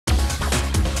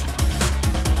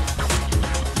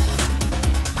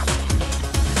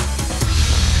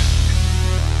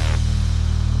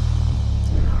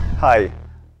Hi,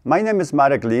 my name is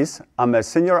Marek Lis. I'm a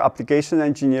senior application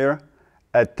engineer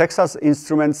at Texas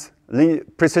Instruments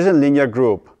Precision Linear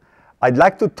Group. I'd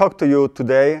like to talk to you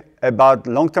today about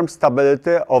long-term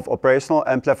stability of operational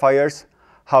amplifiers,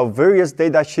 how various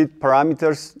datasheet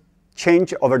parameters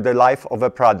change over the life of a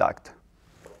product.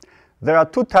 There are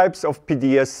two types of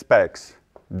PDS specs.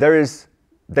 There is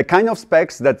the kind of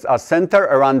specs that are centered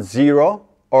around zero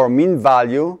or mean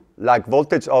value, like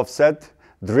voltage offset,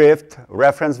 drift,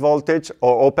 reference voltage,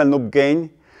 or open loop gain,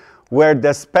 where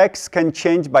the specs can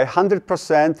change by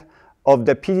 100% of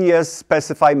the PDS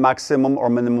specified maximum or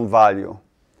minimum value.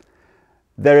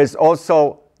 There is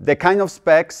also the kind of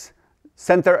specs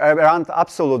centered around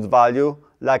absolute value,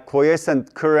 like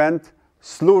quiescent current,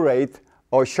 slew rate,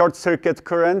 or short circuit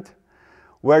current,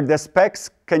 where the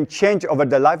specs can change over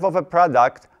the life of a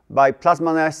product by plus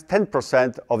minus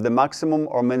 10% of the maximum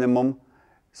or minimum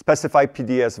specified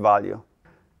PDS value.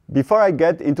 Before I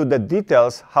get into the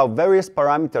details how various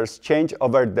parameters change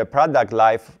over the product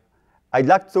life, I'd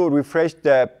like to refresh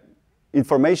the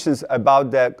information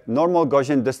about the normal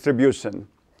Gaussian distribution.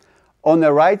 On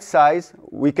the right side,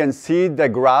 we can see the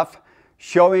graph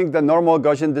showing the normal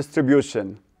Gaussian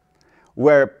distribution,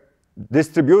 where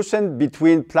distribution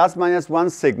between plus minus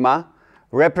 1 sigma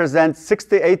represents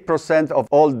 68% of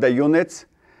all the units.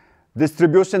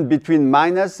 Distribution between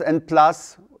minus and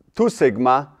plus 2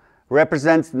 sigma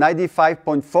represents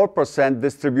 95.4%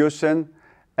 distribution,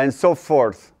 and so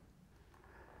forth.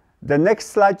 The next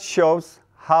slide shows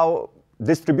how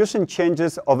distribution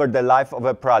changes over the life of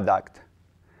a product.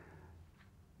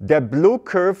 The blue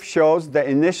curve shows the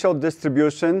initial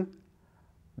distribution,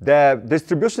 the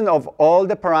distribution of all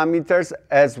the parameters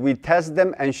as we test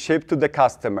them and ship to the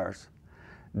customers.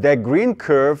 The green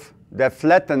curve, the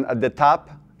flattened at the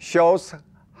top, shows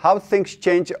how things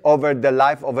change over the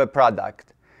life of a product.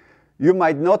 You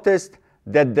might notice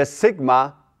that the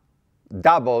sigma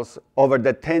doubles over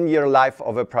the 10-year life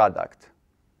of a product.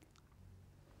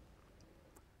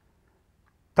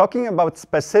 Talking about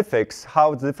specifics,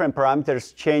 how different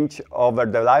parameters change over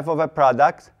the life of a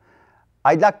product,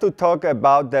 I'd like to talk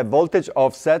about the voltage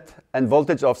offset and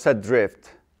voltage offset drift.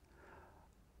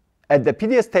 At the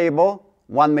PDS table,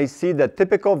 one may see the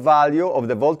typical value of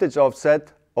the voltage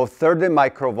offset of 30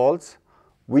 microvolts,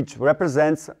 which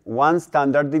represents one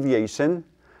standard deviation,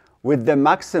 with the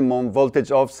maximum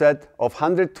voltage offset of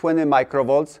 120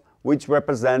 microvolts, which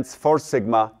represents 4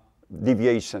 sigma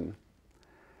deviation.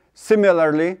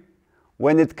 Similarly,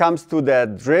 when it comes to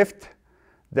the drift,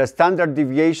 the standard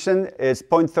deviation is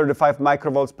 0.35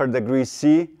 microvolts per degree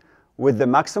C, with the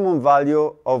maximum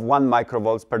value of 1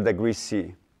 microvolts per degree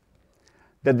C.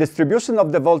 The distribution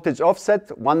of the voltage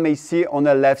offset one may see on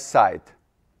the left side.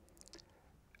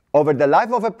 Over the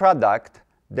life of a product,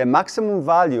 the maximum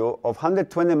value of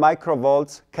 120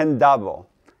 microvolts can double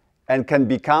and can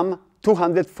become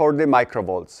 240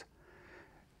 microvolts.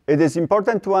 It is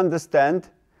important to understand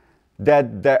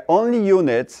that the only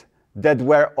units that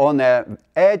were on the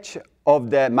edge of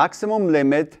the maximum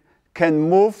limit can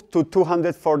move to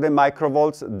 240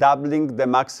 microvolts, doubling the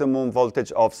maximum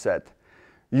voltage offset.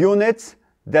 Units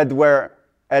that were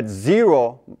at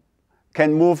zero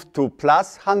can move to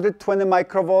plus 120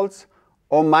 microvolts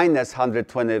or minus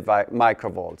 120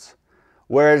 microvolts,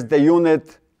 whereas the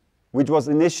unit which was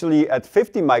initially at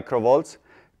 50 microvolts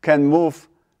can move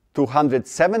to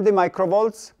 170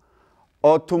 microvolts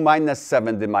or to minus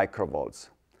 70 microvolts.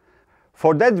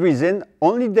 For that reason,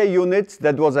 only the units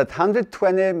that was at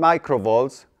 120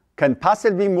 microvolts can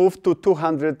possibly move to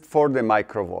 240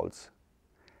 microvolts.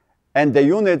 And the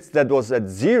units that was at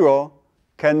zero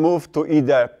can move to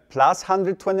either plus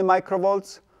 120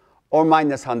 microvolts or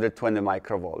minus 120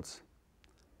 microvolts.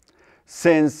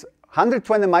 Since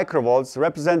 120 microvolts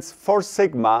represents 4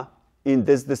 sigma in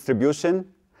this distribution,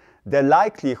 the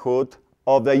likelihood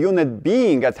of the unit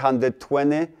being at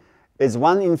 120 is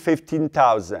 1 in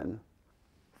 15,000.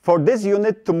 For this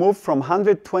unit to move from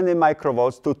 120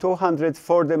 microvolts to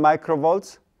 240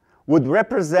 microvolts would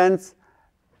represent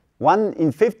 1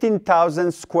 in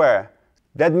 15,000 square.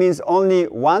 That means only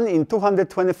 1 in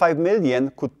 225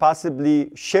 million could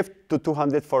possibly shift to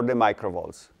 240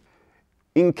 microvolts.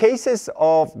 In cases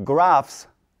of graphs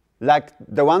like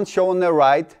the one shown on the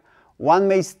right, one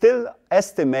may still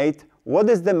estimate what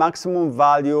is the maximum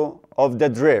value of the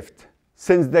drift.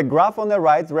 Since the graph on the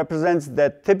right represents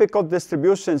the typical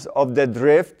distributions of the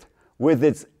drift with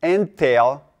its end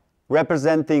tail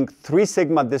representing 3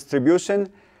 sigma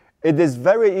distribution, it is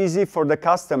very easy for the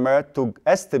customer to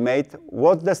estimate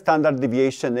what the standard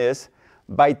deviation is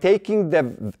by taking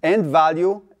the end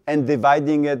value and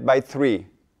dividing it by 3.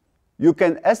 you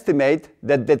can estimate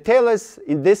that the tail is,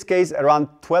 in this case, around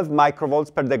 12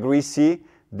 microvolts per degree C.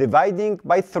 Dividing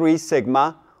by 3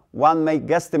 sigma, one may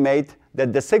guesstimate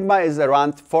that the sigma is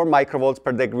around 4 microvolts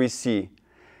per degree C,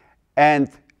 and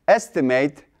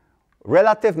estimate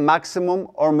relative maximum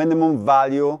or minimum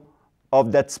value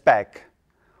of that spec.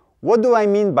 What do I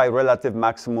mean by relative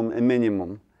maximum and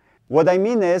minimum? What I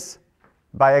mean is,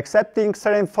 by accepting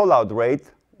certain fallout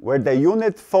rate, where the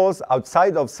unit falls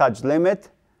outside of such limit,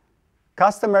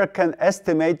 customer can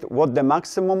estimate what the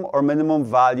maximum or minimum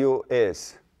value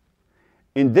is.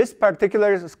 In this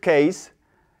particular case,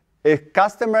 if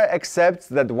customer accepts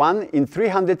that 1 in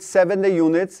 370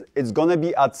 units is going to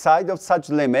be outside of such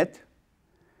limit,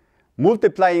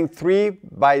 multiplying 3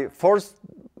 by 4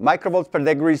 microvolts per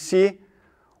degree C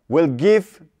will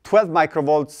give 12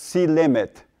 microvolts C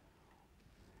limit.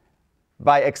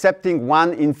 By accepting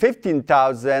 1 in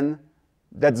 15,000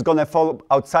 that's going to fall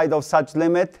outside of such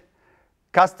limit,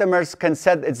 customers can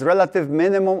set its relative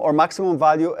minimum or maximum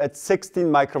value at 16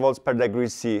 microvolts per degree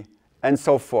C, and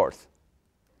so forth.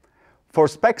 For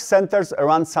spec centers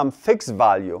around some fixed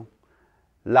value,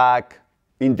 like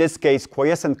in this case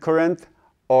quiescent current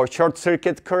or short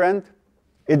circuit current,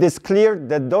 it is clear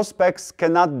that those specs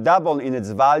cannot double in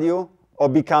its value or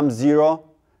become 0,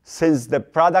 since the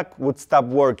product would stop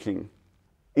working.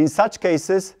 In such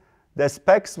cases, the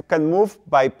specs can move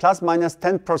by plus minus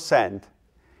 10%.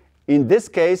 In this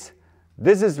case,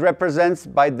 this is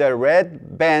represented by the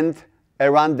red band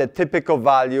around the typical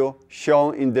value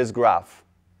shown in this graph.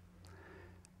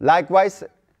 Likewise,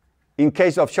 in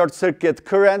case of short circuit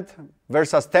current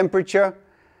versus temperature,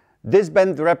 this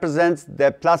band represents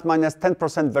the plus minus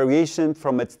 10% variation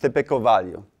from its typical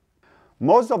value.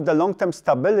 Most of the long-term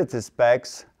stability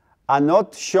specs are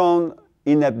not shown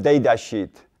in a data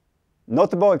sheet.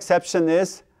 Notable exception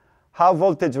is how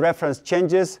voltage reference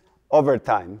changes over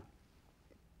time.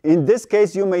 In this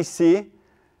case, you may see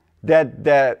that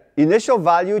the initial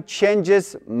value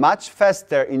changes much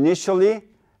faster initially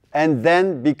and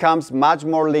then becomes much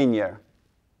more linear.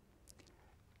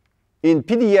 In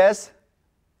PDS,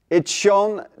 it's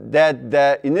shown that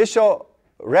the initial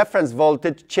reference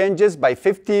voltage changes by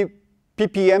 50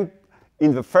 ppm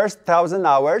in the first 1,000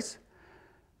 hours,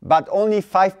 but only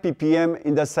 5 ppm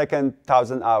in the second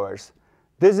 1,000 hours.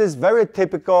 This is very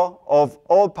typical of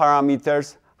all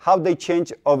parameters, how they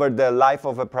change over the life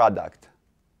of a product.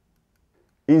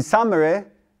 In summary,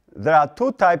 there are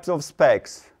 2 types of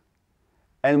specs,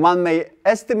 and one may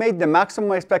estimate the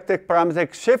maximum expected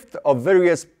parametric shift of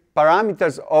various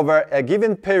parameters over a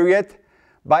given period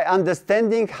by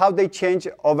understanding how they change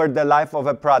over the life of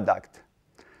a product.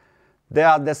 There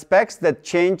are the specs that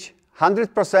change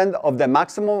 100% of the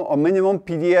maximum or minimum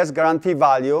PDS guarantee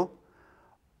value,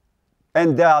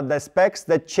 and there are the specs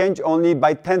that change only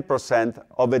by 10%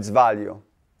 of its value.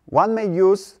 One may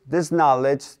use this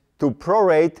knowledge to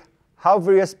prorate how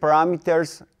various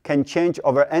parameters can change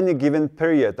over any given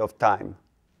period of time.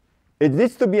 It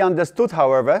needs to be understood,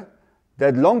 however,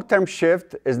 that long-term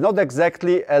shift is not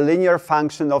exactly a linear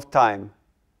function of time.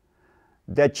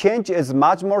 The change is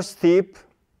much more steep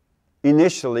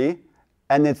initially,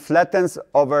 and it flattens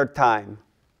over time.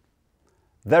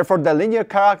 Therefore, the linear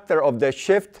character of the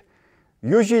shift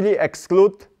usually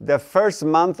excludes the first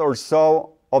month or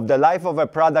so of the life of a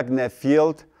product in a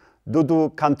field due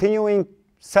to continuing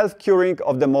self-curing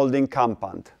of the molding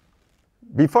compound.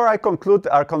 Before I conclude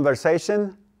our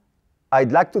conversation,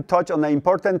 I'd like to touch on an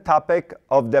important topic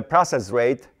of the process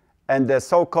rate and the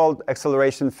so-called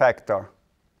acceleration factor.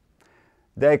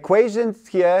 The equation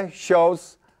here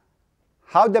shows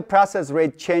how the process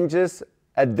rate changes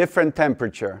at different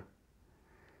temperature.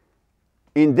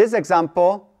 In this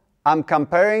example, I'm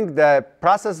comparing the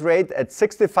process rate at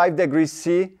 65 degrees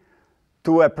C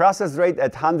to a process rate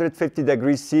at 150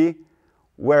 degrees C,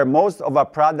 where most of our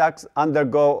products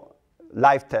undergo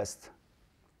life test.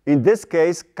 In this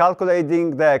case,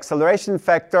 calculating the acceleration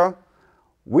factor,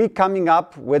 we're coming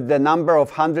up with the number of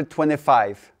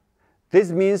 125.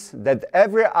 This means that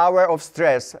every hour of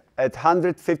stress at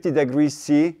 150 degrees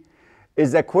C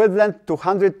is equivalent to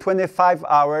 125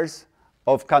 hours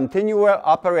of continual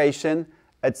operation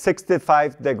at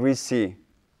 65 degrees C.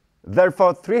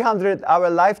 Therefore, 300-hour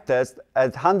life test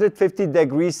at 150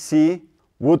 degrees C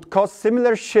would cause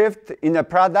similar shift in a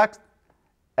product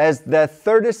as the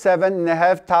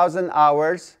 37,500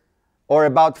 hours, or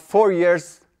about 4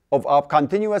 years of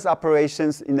continuous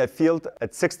operations in a field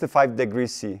at 65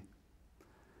 degrees C.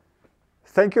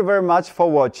 Thank you very much for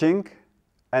watching,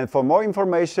 and for more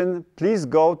information, please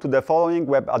go to the following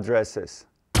web addresses.